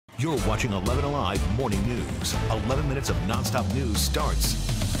You're watching 11 Alive Morning News. 11 minutes of nonstop news starts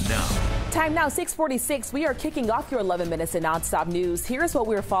now. Time now 6:46. We are kicking off your 11 minutes of nonstop news. Here's what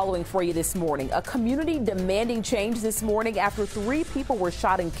we're following for you this morning. A community demanding change this morning after 3 people were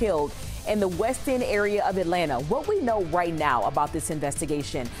shot and killed in the West End area of Atlanta. What we know right now about this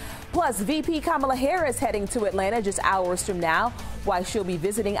investigation. Plus, VP Kamala Harris heading to Atlanta just hours from now, while she'll be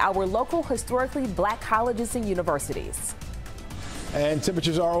visiting our local historically black colleges and universities. And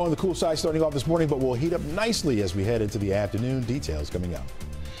temperatures are on the cool side starting off this morning, but will heat up nicely as we head into the afternoon. Details coming up.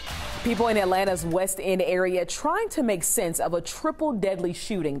 People in Atlanta's West End area trying to make sense of a triple deadly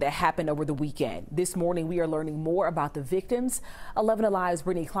shooting that happened over the weekend. This morning, we are learning more about the victims. 11 Alive's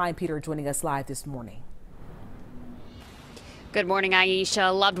Brittany Klein-Peter joining us live this morning. Good morning,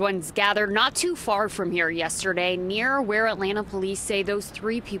 Aisha. Loved ones gathered not too far from here yesterday near where Atlanta police say those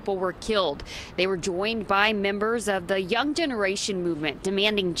 3 people were killed. They were joined by members of the Young Generation movement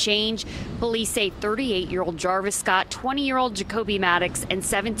demanding change. Police say 38-year-old Jarvis Scott, 20-year-old Jacoby Maddox, and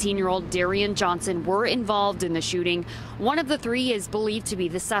 17-year-old Darian Johnson were involved in the shooting. One of the 3 is believed to be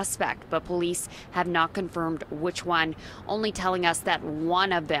the suspect, but police have not confirmed which one, only telling us that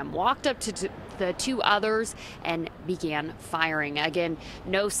one of them walked up to the 2 others and began firing. Again,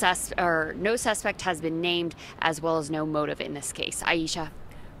 no suspect has been named, as well as no motive in this case. Aisha.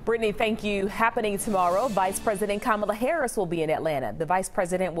 Brittany, thank you. Happening tomorrow, Vice President Kamala Harris will be in Atlanta. The Vice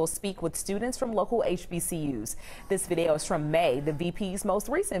President will speak with students from local HBCUs. This video is from May, the VP's most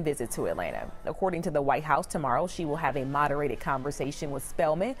recent visit to Atlanta. According to the White House, tomorrow she will have a moderated conversation with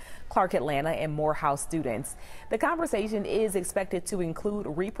Spelman, Clark Atlanta, and Morehouse students. The conversation is expected to include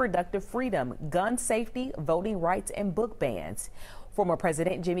reproductive freedom, gun safety, voting rights, and book bans. Former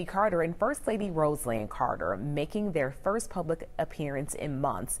President Jimmy Carter and First Lady Rosalynn Carter making their first public appearance in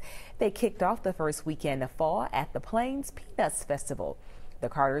months. They kicked off the first weekend of fall at the Plains Peanuts Festival. The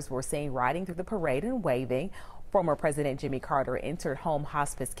Carters were seen riding through the parade and waving. Former President Jimmy Carter entered home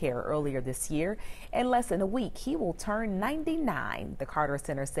hospice care earlier this year. In less than a week, he will turn 99. The Carter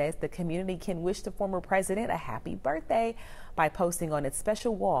Center says the community can wish the former president a happy birthday by posting on its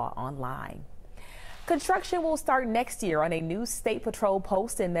special wall online. Construction will start next year on a new State Patrol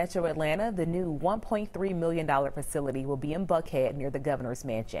post in Metro Atlanta. The new $1.3 million facility will be in Buckhead near the governor's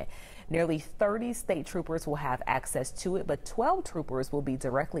mansion. Nearly 30 state troopers will have access to it, but 12 troopers will be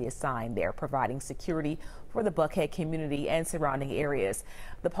directly assigned there, providing security for the Buckhead community and surrounding areas.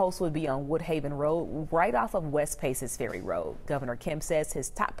 The post would be on Woodhaven Road, right off of West Paces Ferry Road. Governor Kemp says his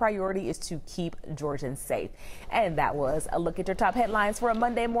top priority is to keep Georgians safe. And that was a look at your top headlines for a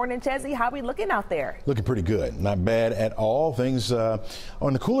Monday morning. Chezzy, how are we looking out there? Looking pretty good. Not bad at all. Things on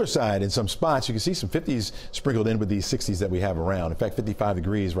the cooler side in some spots. You can see some 50s sprinkled in with these 60s that we have around. In fact, 55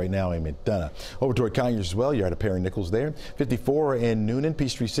 degrees right now in McDonough. Over toward Conyers as well. You're at a Perry Nichols there. 54 in Noonan,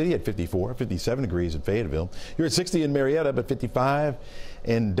 Peachtree City at 54. 57 degrees in Fayetteville. You're at 60 in Marietta, but 55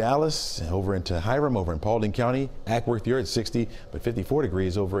 in Dallas, over into Hiram, over in Paulding County. Ackworth, you're at 60, but 54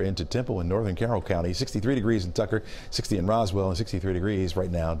 degrees over into Temple in northern Carroll County. 63 degrees in Tucker, 60 in Roswell, and 63 degrees right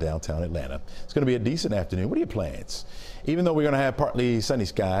now downtown Atlanta. It's going to be a decent afternoon. What are your plans? Even though we're going to have partly sunny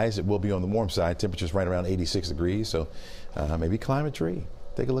skies, it will be on the warm side. Temperatures right around 86 degrees, so maybe climb a tree.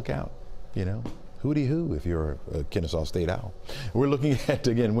 Take a look out, you know. Hooty hoo if you're a Kennesaw State owl. We're looking at,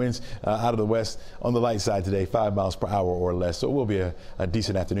 again, winds out of the west on the light side today, 5 miles per hour or less. So it will be a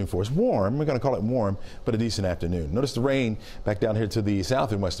decent afternoon for us. Warm, we're going to call it warm, but a decent afternoon. Notice the rain back down here to the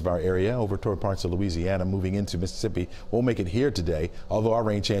south and west of our area, over toward parts of Louisiana, moving into Mississippi. Won't make it here today, although our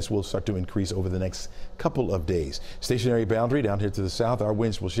rain chance will start to increase over the next couple of days. Stationary boundary down here to the south. Our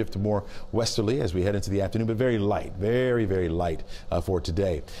winds will shift to more westerly as we head into the afternoon, but very light, very, very light for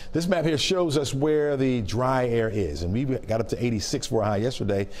today. This map here shows us where the dry air is, and we got up to 86 for a high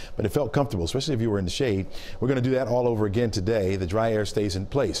yesterday, but it felt comfortable, especially if you were in the shade. We're going to do that all over again today. The dry air stays in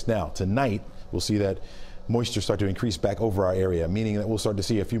place. Now tonight we'll see that moisture start to increase back over our area, meaning that we'll start to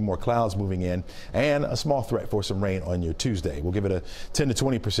see a few more clouds moving in and a small threat for some rain on your Tuesday. We'll give it a 10 to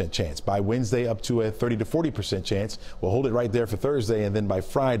 20% chance. By Wednesday, up to a 30 to 40% chance. We'll hold it right there for Thursday, and then by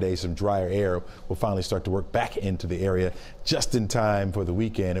Friday, some drier air will finally start to work back into the area just in time for the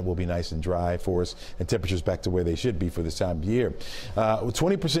weekend. It will be nice and dry for us, and temperatures back to where they should be for this time of year.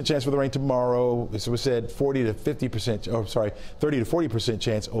 20% chance for the rain tomorrow. So we said 40 to 50%, oh, sorry, 30 to 40%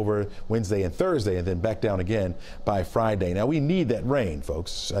 chance over Wednesday and Thursday, and then back down again by Friday. Now we need that rain,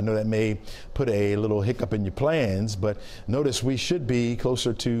 folks. I know that may put a little hiccup in your plans, but notice we should be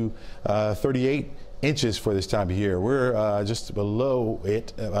closer to 38 inches for this time of year. We're just below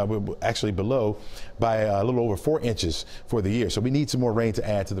it. We're actually below by a little over 4 inches for the year. So we need some more rain to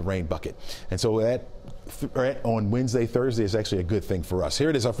add to the rain bucket. And so that threat on Wednesday, Thursday is actually a good thing for us. Here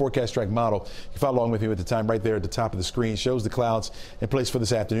it is, our forecast track model. You follow along with me at the time right there at the top of the screen. Shows the clouds in place for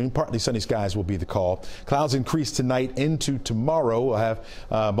this afternoon. Partly sunny skies will be the call. Clouds increase tonight into tomorrow. We'll have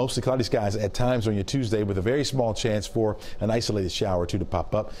mostly cloudy skies at times on your Tuesday with a very small chance for an isolated shower or two to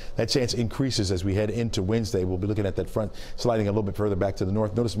pop up. That chance increases as we head into Wednesday. We'll be looking at that front sliding a little bit further back to the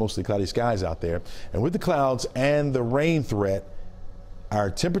north. Notice mostly cloudy skies out there. And with the clouds and the rain threat, our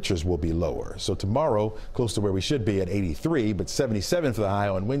temperatures will be lower. So tomorrow, close to where we should be at 83, but 77 for the high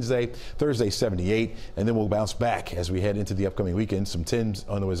on Wednesday, Thursday 78, and then we'll bounce back as we head into the upcoming weekend. Some 10s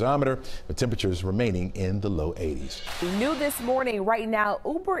on the odometer, but temperatures remaining in the low 80s. New this morning, right now,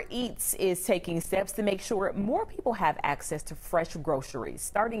 Uber Eats is taking steps to make sure more people have access to fresh groceries.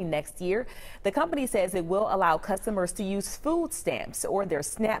 Starting next year, the company says it will allow customers to use food stamps or their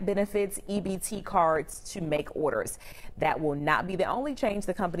SNAP benefits, EBT cards to make orders. That will not be the only change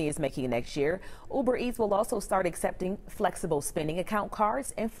the company is making next year. Uber Eats will also start accepting flexible spending account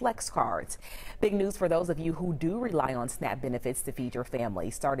cards and flex cards. Big news for those of you who do rely on SNAP benefits to feed your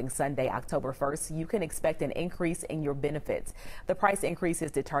family. Starting Sunday, October 1st, you can expect an increase in your benefits. The price increase is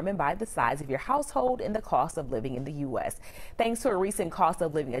determined by the size of your household and the cost of living in the U.S. Thanks to a recent cost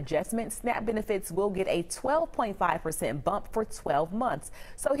of living adjustment, SNAP benefits will get a 12.5% bump for 12 months.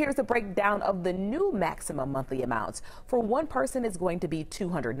 So here's a breakdown of the new maximum monthly amounts. For one person, it's going to be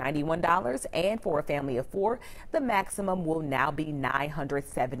 $291, and for a family of four, the maximum will now be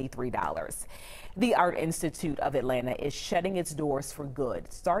 $973. The Art Institute of Atlanta is shutting its doors for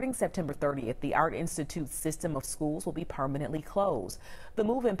good. Starting September 30th, the Art Institute's system of schools will be permanently closed. The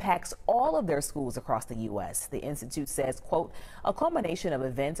move impacts all of their schools across the U.S. The Institute says, quote, a culmination of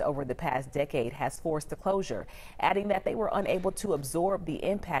events over the past decade has forced the closure, adding that they were unable to absorb the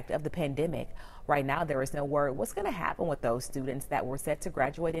impact of the pandemic. Right now, there is no word what's going to happen with those students that were set to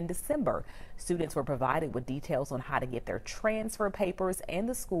graduate in December. Students were provided with details on how to get their transfer papers, and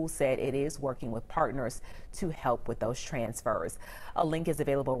the school said it is working with partners to help with those transfers. A link is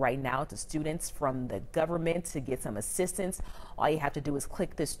available right now to students from the government to get some assistance. All you have to do is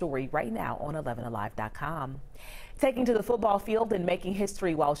click this story right now on 11alive.com. Taking to the football field and making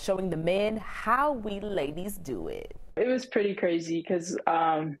history while showing the men how we ladies do it. It was pretty crazy because,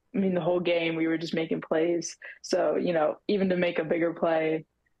 the whole game we were just making plays. So, even to make a bigger play,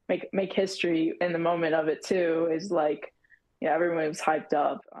 make history in the moment of it too is like, everyone was hyped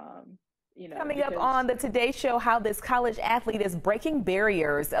up. Coming up on the Today Show, how this college athlete is breaking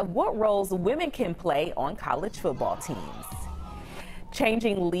barriers of what roles women can play on college football teams.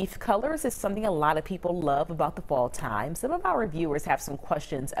 Changing leaf colors is something a lot of people love about the fall time. Some of our reviewers have some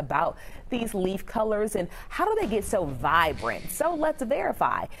questions about these leaf colors and how do they get so vibrant? So let's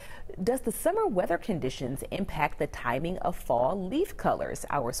verify. Does the summer weather conditions impact the timing of fall leaf colors?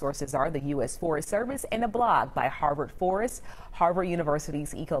 Our sources are the U.S. Forest Service and a blog by Harvard Forest, Harvard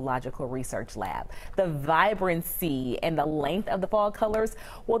University's Ecological Research Lab. The vibrancy and the length of the fall colors,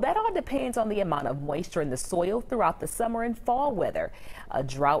 well, that all depends on the amount of moisture in the soil throughout the summer and fall weather. A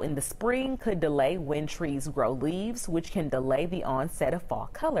drought in the spring could delay when trees grow leaves, which can delay the onset of fall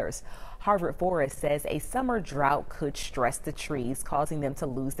colors. Harvard Forest says a summer drought could stress the trees, causing them to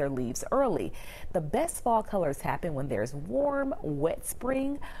lose their leaves early. The best fall colors happen when there's warm, wet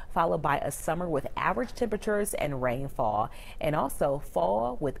spring, followed by a summer with average temperatures and rainfall, and also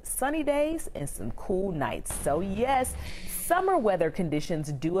fall with sunny days and some cool nights. So yes, summer weather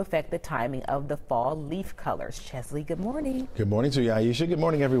conditions do affect the timing of the fall leaf colors. Chesley, good morning. Good morning to you, Aisha. Good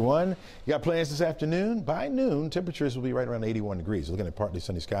morning, everyone. You got plans this afternoon? By noon, temperatures will be right around 81 degrees. Looking at partly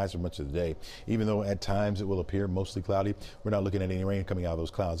sunny skies for much of the day, even though at times it will appear mostly cloudy. We're not looking at any rain coming out of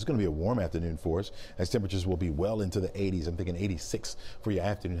those clouds. It's going to be a warm afternoon for us as temperatures will be well into the 80s. I'm thinking 86 for your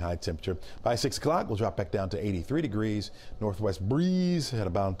afternoon high temperature. By 6 o'clock, we'll drop back down to 83 degrees. Northwest breeze at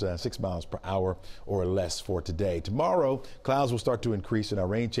about 6 miles per hour or less for today. Tomorrow, clouds will start to increase and our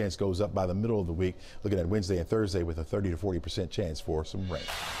rain chance goes up by the middle of the week. Looking at Wednesday and Thursday with a 30 to 40% chance for some rain.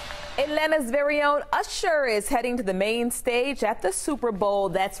 Atlanta's very own Usher is heading to the main stage at the Super Bowl.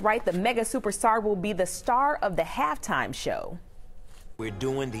 That's right, the mega superstar will be the star of the halftime show. We're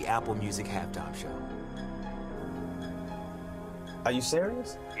doing the Apple Music halftime show. Are you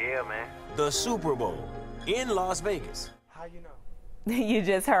serious? Yeah, man. The Super Bowl in Las Vegas. How you know? You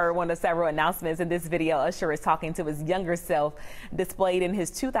just heard one of several announcements in this video. Usher is talking to his younger self, displayed in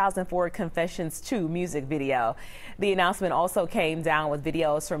his 2004 Confessions 2 music video. The announcement also came down with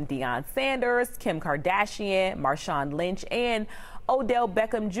videos from Deion Sanders, Kim Kardashian, Marshawn Lynch, and Odell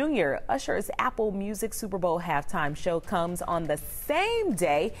Beckham Jr. Usher's Apple Music Super Bowl halftime show comes on the same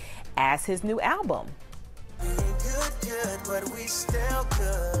day as his new album.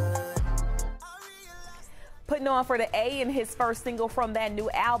 putting on for the A in his first single from that new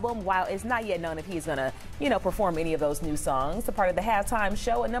album. While it's not yet known if he's gonna, perform any of those new songs. A part of the halftime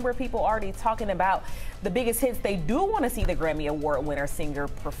show, a number of people already talking about the biggest hits they do want to see the Grammy Award winner singer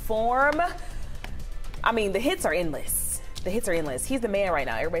perform. I mean, the hits are endless. The hits are endless. He's the man right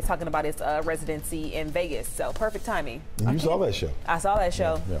now. Everybody's talking about his residency in Vegas, so perfect timing. And you saw that show. I saw that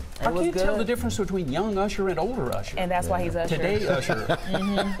show. Yeah. It I was can't good. tell the difference between young Usher and older Usher. And that's why he's Usher. Today Usher.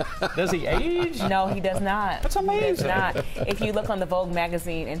 Does he age? No, he does not. That's amazing. He does not. If you look on the Vogue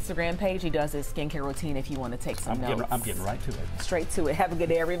magazine Instagram page, he does his skincare routine if you want to take some notes. I'm getting right to it. Straight to it. Have a good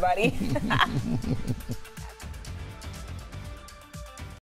day, everybody.